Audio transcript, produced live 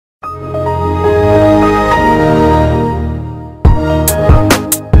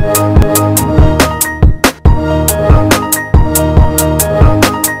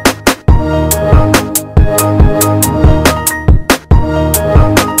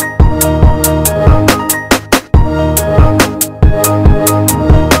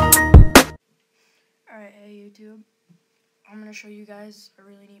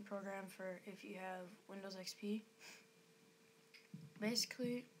really neat program for if you have Windows XP.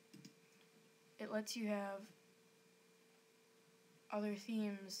 Basically, it lets you have other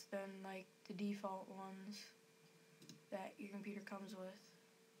themes than like the default ones that your computer comes with.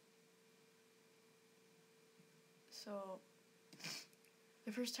 So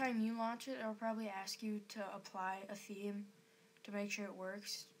the first time you launch it, it'll probably ask you to apply a theme to make sure it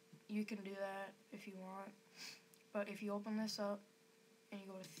works. You can do that if you want, but if you open this up and you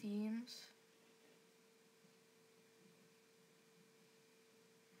go to themes,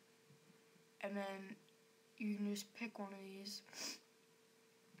 and then you can just pick one of these.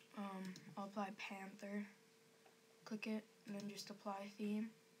 I'll apply Panther, click it, and then just apply theme.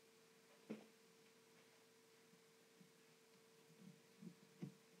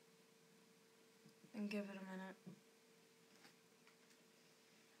 And give it a minute.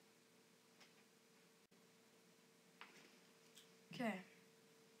 Okay.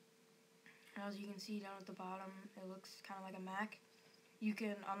 As you can see down at the bottom, it looks kind of like a Mac. You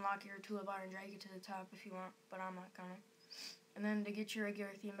can unlock your toolbar and drag it to the top if you want, but I'm not gonna. And then to get your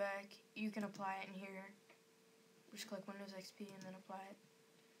regular theme back, you can apply it in here. Just click Windows XP and then apply it.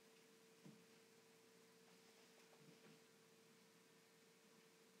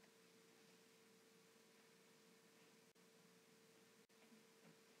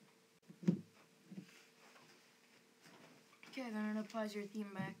 Okay, then it applies your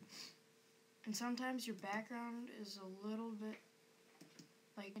theme back. And sometimes your background is a little bit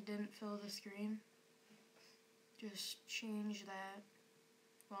like it didn't fill the screen. Just change that.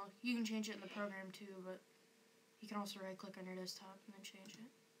 Well, you can change it in the program too, but you can also right click on your desktop and then change it.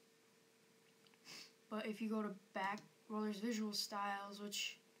 But if you go to back, well, there's visual styles,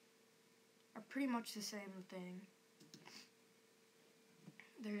 which are pretty much the same thing.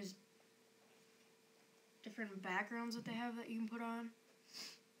 There's different backgrounds that they have that you can put on.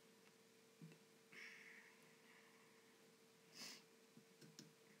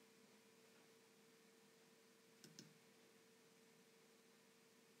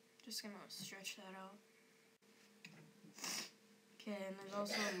 Just gonna stretch that out. Okay, and there's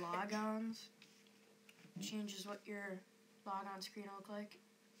also Logons. Changes what your logon screen will look like.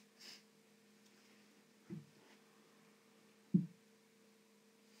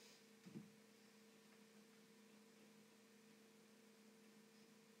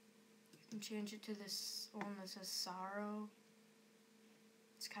 You can change it to this one that says Sorrow.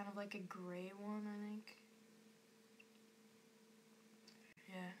 It's kind of like a gray one, I think.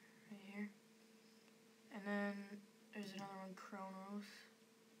 Yeah, right here. And then there's another one, Chronos.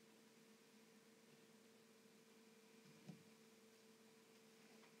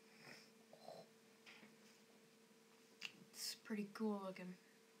 It's pretty cool looking.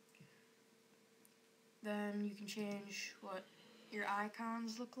 Then you can change what your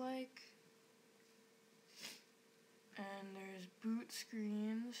icons look like. And there's boot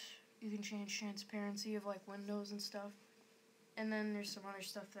screens. You can change transparency of like windows and stuff. And then there's some other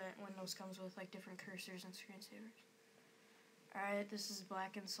stuff that Windows comes with, like different cursors and screensavers. Alright, this is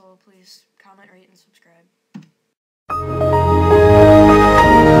Black and Soul. Please comment, rate, and subscribe.